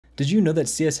Did you know that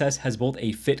CSS has both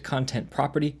a fit content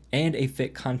property and a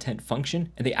fit content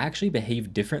function, and they actually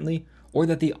behave differently? Or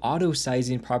that the auto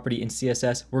sizing property in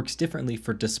CSS works differently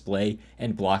for display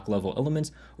and block level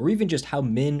elements, or even just how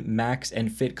min, max,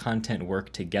 and fit content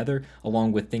work together,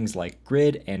 along with things like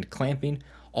grid and clamping?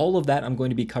 All of that I'm going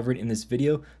to be covering in this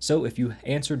video, so if you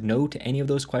answered no to any of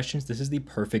those questions, this is the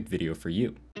perfect video for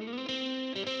you.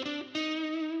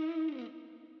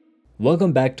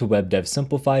 Welcome back to Web Dev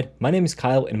Simplified. My name is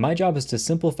Kyle, and my job is to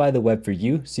simplify the web for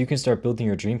you so you can start building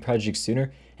your dream project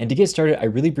sooner. And to get started, I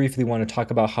really briefly want to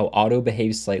talk about how auto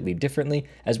behaves slightly differently,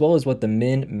 as well as what the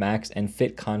min, max, and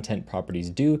fit content properties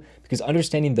do, because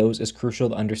understanding those is crucial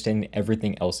to understanding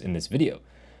everything else in this video.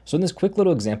 So in this quick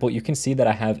little example, you can see that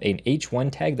I have an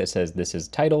H1 tag that says this is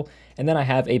title, and then I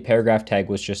have a paragraph tag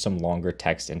with just some longer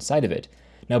text inside of it.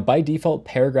 Now, by default,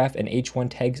 paragraph and H1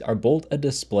 tags are both a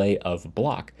display of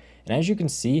block. And as you can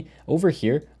see over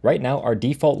here, right now our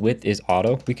default width is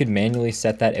auto. We could manually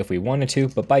set that if we wanted to,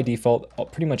 but by default,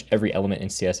 pretty much every element in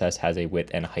CSS has a width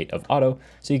and height of auto.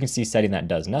 So you can see setting that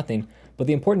does nothing. But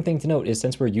the important thing to note is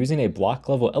since we're using a block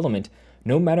level element,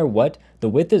 no matter what, the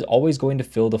width is always going to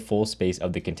fill the full space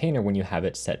of the container when you have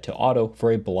it set to auto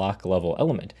for a block level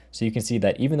element. So you can see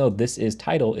that even though this is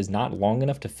title is not long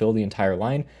enough to fill the entire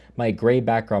line, my gray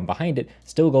background behind it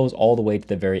still goes all the way to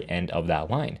the very end of that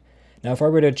line. Now, if I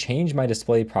were to change my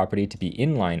display property to be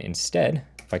inline instead,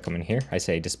 if I come in here, I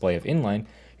say display of inline,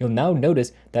 you'll now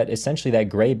notice that essentially that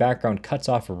gray background cuts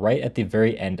off right at the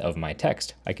very end of my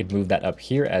text. I could move that up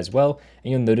here as well,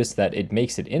 and you'll notice that it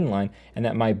makes it inline and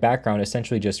that my background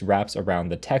essentially just wraps around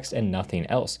the text and nothing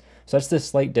else. So that's the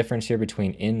slight difference here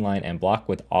between inline and block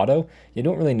with auto. You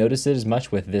don't really notice it as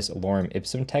much with this lorem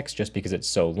ipsum text just because it's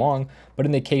so long, but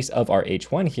in the case of our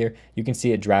H1 here, you can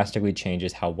see it drastically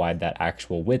changes how wide that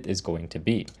actual width is going to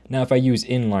be. Now, if I use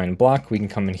inline block, we can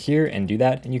come in here and do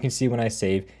that, and you can see when I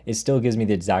save, it still gives me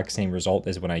the exact same result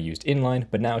as when I used inline,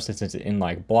 but now since it's an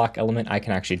inline block element, I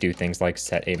can actually do things like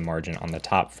set a margin on the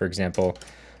top, for example,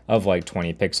 of like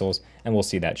 20 pixels, and we'll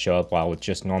see that show up, while with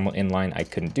just normal inline, I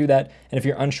couldn't do that. And if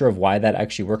you're unsure of why that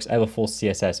actually works, I have a full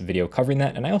CSS video covering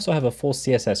that, and I also have a full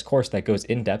CSS course that goes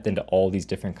in depth into all these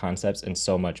different concepts and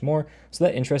so much more. So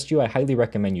that interests you, I highly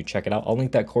recommend you check it out. I'll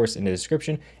link that course in the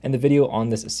description, and the video on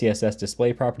this CSS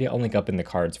display property, I'll link up in the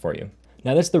cards for you.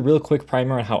 Now that's the real quick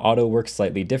primer on how auto works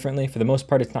slightly differently. For the most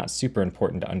part, it's not super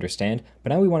important to understand,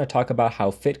 but now we want to talk about how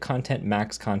fit content,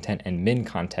 max content, and min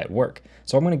content work.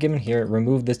 So I'm going to give in here,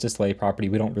 remove this display property,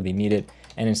 we don't really need it,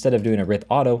 and instead of doing a width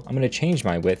auto, I'm going to change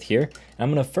my width here, and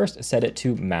I'm going to first set it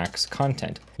to max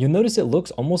content. You'll notice it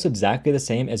looks almost exactly the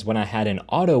same as when I had an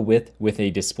auto width with a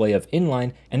display of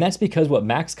inline, and that's because what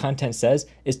max content says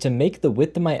is to make the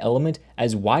width of my element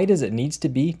as wide as it needs to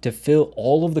be to fill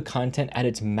all of the content at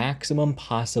its maximum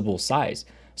possible size.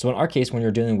 So in our case, when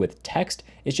you're dealing with text,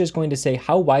 it's just going to say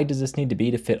how wide does this need to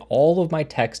be to fit all of my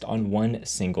text on one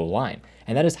single line.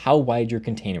 And that is how wide your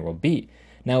container will be.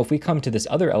 Now, if we come to this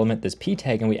other element, this p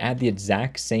tag, and we add the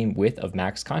exact same width of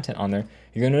max content on there,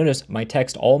 you're going to notice my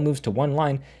text all moves to one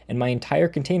line and my entire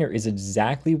container is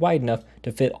exactly wide enough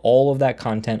to fit all of that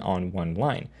content on one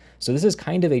line. So this is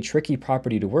kind of a tricky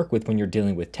property to work with when you're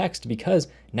dealing with text, because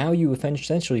now you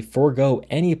essentially forego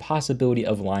any possibility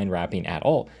of line wrapping at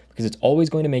all, because it's always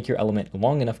going to make your element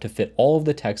long enough to fit all of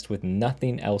the text with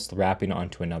nothing else wrapping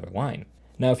onto another line.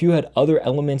 Now, if you had other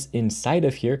elements inside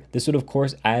of here, this would of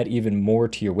course add even more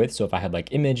to your width. So if I had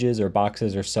like images or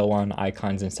boxes or so on,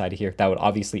 icons inside of here, that would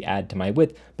obviously add to my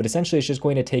width, but essentially it's just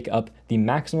going to take up the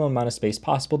maximum amount of space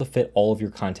possible to fit all of your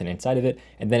content inside of it.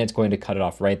 And then it's going to cut it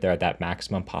off right there at that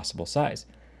maximum possible size.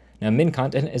 Now, min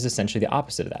content is essentially the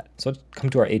opposite of that. So let's come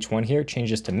to our H1 here,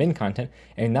 change this to min content,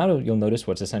 and now you'll notice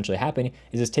what's essentially happening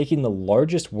is it's taking the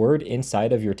largest word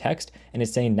inside of your text, and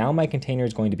it's saying now my container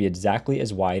is going to be exactly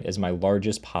as wide as my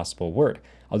largest possible word.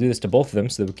 I'll do this to both of them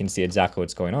so that we can see exactly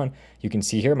what's going on. You can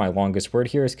see here, my longest word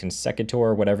here is consecutor,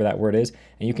 or whatever that word is,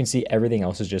 and you can see everything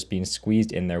else is just being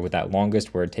squeezed in there with that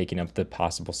longest word taking up the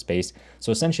possible space.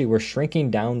 So essentially, we're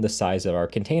shrinking down the size of our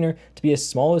container to be as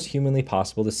small as humanly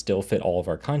possible to still fit all of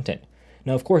our content.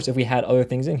 Now, of course, if we had other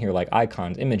things in here like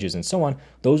icons, images, and so on,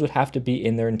 those would have to be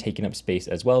in there and taking up space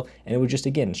as well. And it would just,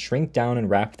 again, shrink down and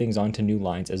wrap things onto new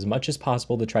lines as much as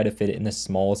possible to try to fit it in the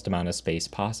smallest amount of space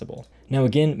possible. Now,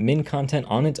 again, min content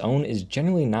on its own is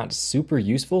generally not super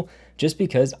useful, just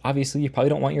because obviously you probably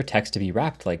don't want your text to be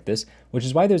wrapped like this, which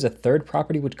is why there's a third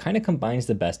property which kind of combines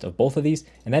the best of both of these,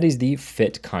 and that is the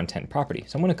fit content property.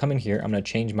 So I'm going to come in here, I'm going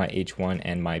to change my H1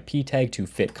 and my p tag to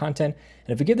fit content,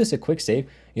 and if we give this a quick save,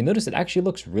 you'll notice it actually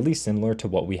looks really similar to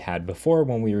what we had before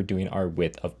when we were doing our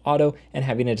width of auto and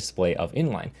having a display of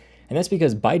inline. And that's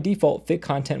because by default, fit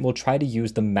content will try to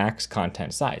use the max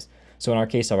content size. So in our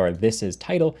case of our this is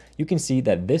title, you can see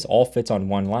that this all fits on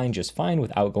one line just fine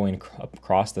without going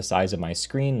across the size of my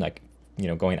screen, like,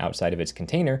 going outside of its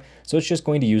container. So it's just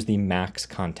going to use the max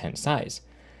content size.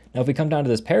 Now, if we come down to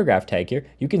this paragraph tag here,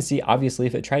 you can see obviously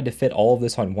if it tried to fit all of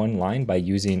this on one line by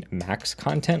using max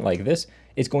content like this,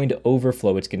 it's going to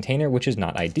overflow its container, which is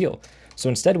not ideal. So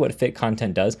instead what fit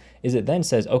content does is it then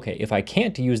says, okay, if I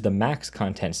can't use the max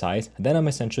content size, then I'm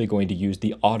essentially going to use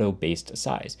the auto based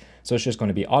size. So it's just going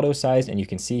to be auto size, and you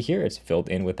can see here it's filled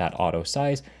in with that auto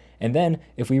size. And then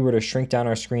if we were to shrink down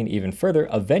our screen even further,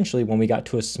 eventually when we got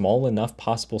to a small enough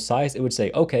possible size, it would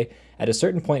say, okay, at a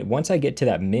certain point, once I get to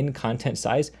that min content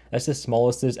size, that's the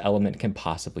smallest this element can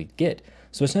possibly get.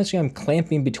 So essentially I'm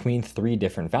clamping between three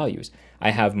different values. I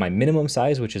have my minimum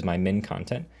size, which is my min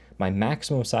content, my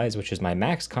maximum size, which is my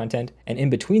max content, and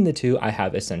in between the two, I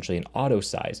have essentially an auto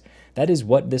size. That is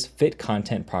what this fit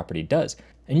content property does.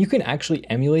 And you can actually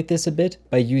emulate this a bit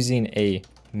by using a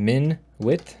min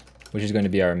width, which is going to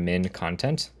be our min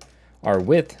content, our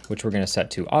width, which we're going to set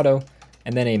to auto,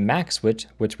 and then a max width,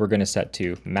 which we're going to set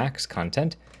to max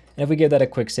content. And if we give that a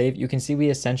quick save, you can see we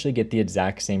essentially get the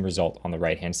exact same result on the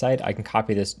right-hand side. I can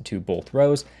copy this to both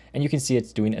rows, and you can see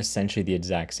it's doing essentially the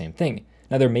exact same thing.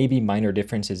 Now, there may be minor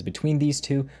differences between these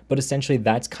two, but essentially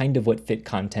that's kind of what fit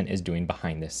content is doing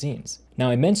behind the scenes. Now,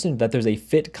 I mentioned that there's a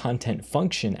fit content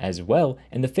function as well,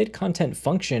 and the fit content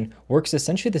function works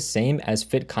essentially the same as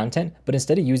fit content, but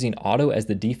instead of using auto as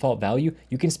the default value,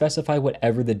 you can specify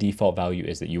whatever the default value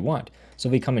is that you want. So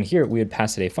if we come in here, we would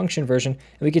pass it a function version,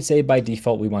 and we could say by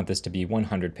default, we want this to be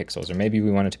 100 pixels, or maybe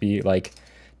we want it to be like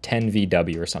 10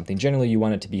 VW or something. Generally, you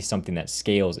want it to be something that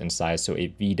scales in size, so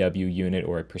a VW unit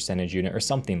or a percentage unit or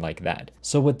something like that.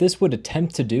 So what this would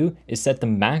attempt to do is set the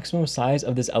maximum size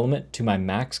of this element to my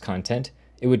max content.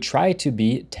 It would try to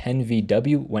be 10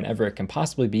 VW whenever it can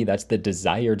possibly be. That's the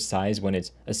desired size when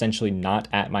it's essentially not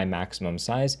at my maximum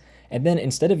size. And then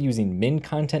instead of using min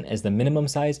content as the minimum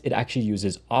size, it actually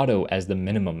uses auto as the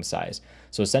minimum size.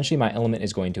 So essentially my element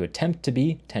is going to attempt to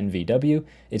be 10 VW.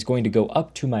 It's going to go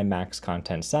up to my max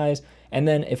content size. And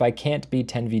then if I can't be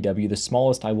 10 VW, the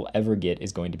smallest I will ever get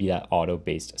is going to be that auto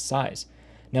based size.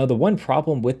 Now, the one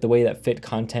problem with the way that fit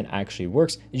content actually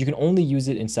works is you can only use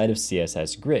it inside of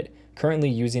CSS Grid. Currently,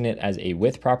 using it as a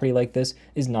width property like this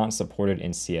is not supported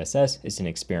in CSS. It's an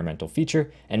experimental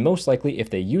feature, and most likely if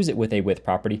they use it with a width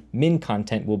property, min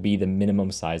content will be the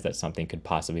minimum size that something could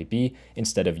possibly be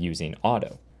instead of using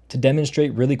auto. To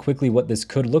demonstrate really quickly what this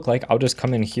could look like, I'll just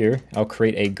come in here, I'll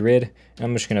create a grid, and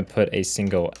I'm just gonna put a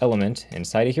single element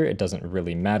inside of here. It doesn't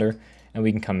really matter. And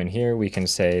we can come in here, we can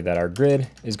say that our grid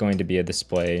is going to be a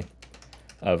display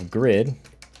of grid,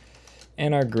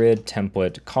 and our grid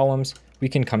template columns, we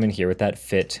can come in here with that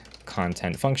fit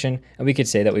content function, and we could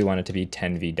say that we want it to be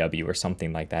 10 VW or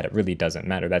something like that. It really doesn't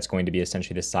matter. That's going to be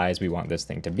essentially the size we want this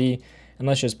thing to be. And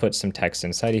let's just put some text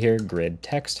inside of here, grid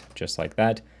text, just like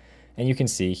that. And you can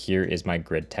see here is my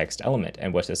grid text element.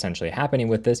 And what's essentially happening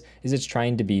with this is it's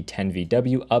trying to be 10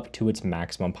 VW up to its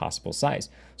maximum possible size.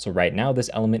 So right now this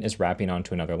element is wrapping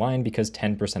onto another line because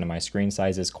 10% of my screen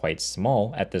size is quite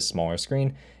small at this smaller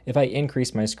screen. If I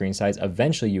increase my screen size,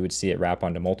 eventually you would see it wrap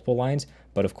onto multiple lines.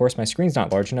 But of course my screen's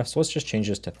not large enough, so let's just change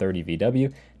this to 30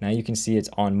 VW. Now you can see it's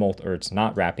on it's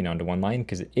not wrapping onto one line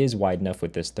because it is wide enough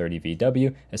with this 30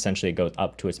 VW. Essentially it goes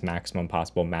up to its maximum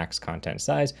possible max content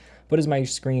size. But as my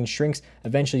screen shrinks,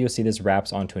 eventually you'll see this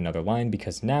wraps onto another line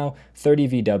because now 30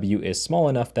 VW is small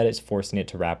enough that it's forcing it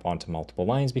to wrap onto multiple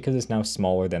lines because it's now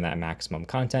smaller than that maximum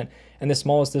content. And the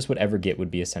smallest this would ever get would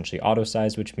be essentially auto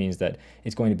size, which means that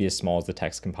it's going to be as small as the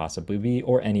text can possibly be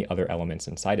or any other elements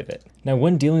inside of it. Now,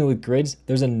 when dealing with grids,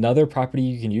 there's another property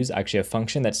you can use, actually a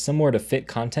function that's similar to fit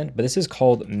content, but this is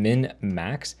called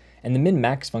minmax. And the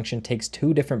min-max function takes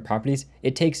two different properties.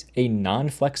 It takes a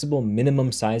non-flexible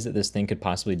minimum size that this thing could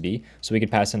possibly be. So we could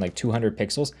pass in like 200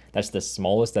 pixels. That's the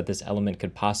smallest that this element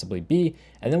could possibly be.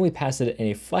 And then we pass it in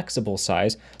a flexible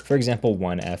size, for example,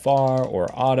 1FR or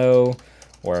auto,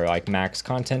 or like max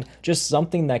content, just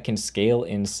something that can scale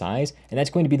in size, and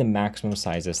that's going to be the maximum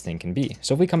size this thing can be.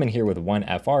 So if we come in here with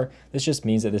 1FR, this just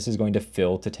means that this is going to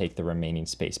fill to take the remaining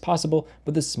space possible,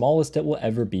 but the smallest it will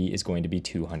ever be is going to be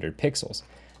 200 pixels.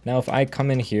 Now, if I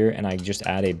come in here and I just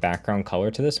add a background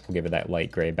color to this, we'll give it that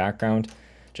light gray background.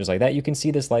 Just like that, you can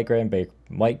see this light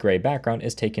gray background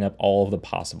is taking up all of the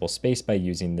possible space by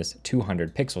using this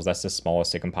 200 pixels. That's the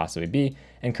smallest it can possibly be.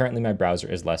 And currently my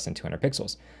browser is less than 200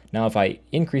 pixels. Now, if I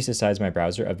increase the size of my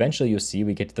browser, eventually you'll see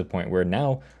we get to the point where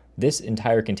now This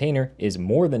entire container is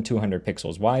more than 200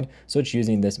 pixels wide, so it's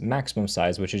using this maximum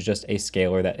size, which is just a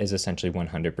scalar that is essentially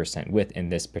 100% width in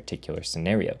this particular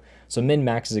scenario. So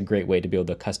min-max is a great way to be able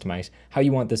to customize how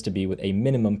you want this to be with a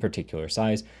minimum particular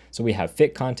size. So we have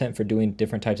fit content for doing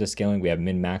different types of scaling, we have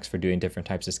min-max for doing different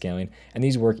types of scaling, and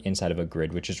these work inside of a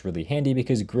grid, which is really handy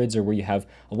because grids are where you have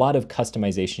a lot of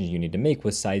customizations you need to make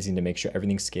with sizing to make sure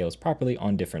everything scales properly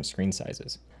on different screen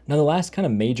sizes. Now, the last kind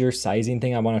of major sizing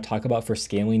thing I want to talk about for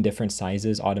scaling different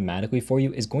sizes automatically for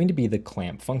you is going to be the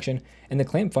clamp function. And the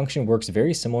clamp function works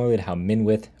very similarly to how min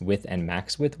width, width, and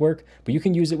max width work, but you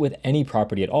can use it with any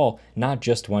property at all, not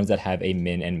just ones that have a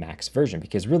min and max version,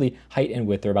 because really height and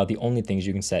width are about the only things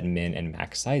you can set min and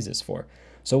max sizes for.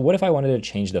 So what if I wanted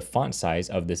to change the font size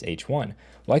of this H1?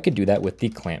 Well, I could do that with the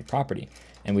clamp property.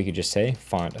 And we could just say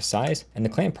font size, and the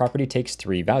clamp property takes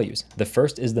 3 values. The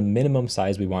first is the minimum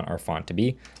size we want our font to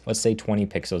be. Let's say 20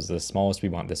 pixels is the smallest we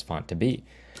want this font to be.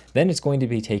 Then it's going to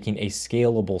be taking a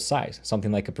scalable size,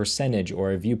 something like a percentage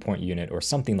or a viewpoint unit or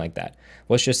something like that.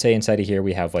 Let's just say inside of here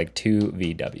we have like 2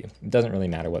 VW. It doesn't really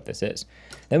matter what this is.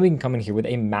 Then we can come in here with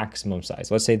a maximum size.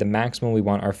 Let's say the maximum we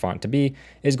want our font to be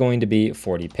is going to be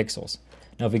 40 pixels.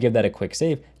 Now, if we give that a quick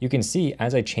save, you can see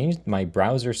as I changed my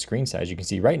browser screen size, you can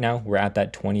see right now we're at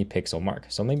that 20 pixel mark.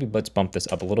 So maybe let's bump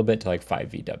this up a little bit to like 5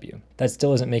 VW. That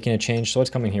still isn't making a change, so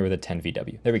let's come in here with a 10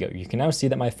 VW. There we go. You can now see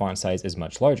that my font size is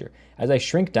much larger. As I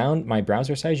shrink down my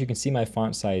browser size, you can see my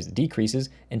font size decreases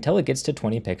until it gets to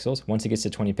 20 pixels. Once it gets to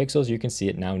 20 pixels, you can see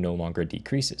it now no longer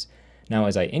decreases. Now,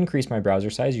 as I increase my browser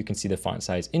size, you can see the font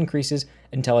size increases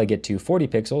until I get to 40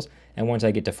 pixels. And once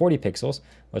I get to 40 pixels,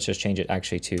 let's just change it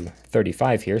actually to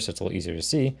 35 here, so it's a little easier to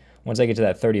see. Once I get to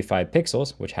that 35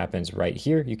 pixels, which happens right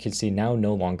here, you can see now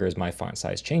no longer is my font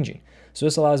size changing. So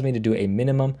this allows me to do a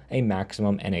minimum, a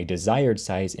maximum, and a desired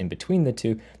size in between the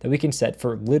two that we can set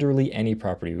for literally any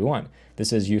property we want.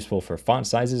 This is useful for font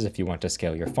sizes if you want to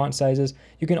scale your font sizes.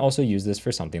 You can also use this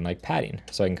for something like padding.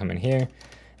 So I can come in here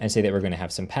and say that we're going to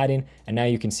have some padding. And now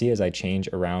you can see as I change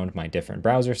around my different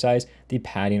browser size, the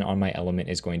padding on my element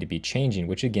is going to be changing,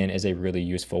 which again is a really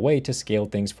useful way to scale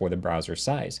things for the browser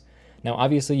size. Now,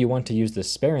 obviously you want to use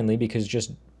this sparingly because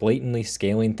just blatantly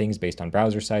scaling things based on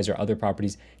browser size or other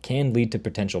properties can lead to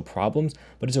potential problems,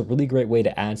 but it's a really great way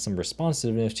to add some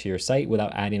responsiveness to your site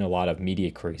without adding a lot of media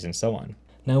queries and so on.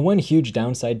 Now, one huge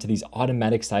downside to these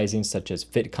automatic sizings such as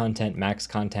fit content, max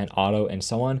content, auto, and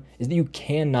so on is that you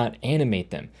cannot animate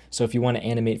them. So if you want to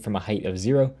animate from a height of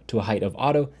 0 to a height of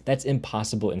auto, that's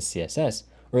impossible in CSS,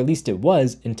 or at least it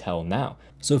was until now.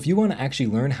 So if you want to actually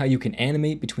learn how you can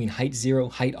animate between height 0,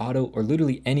 height auto, or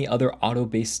literally any other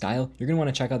auto-based style, you're going to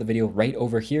want to check out the video right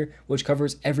over here, which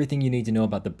covers everything you need to know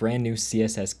about the brand new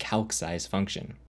CSS calc size function.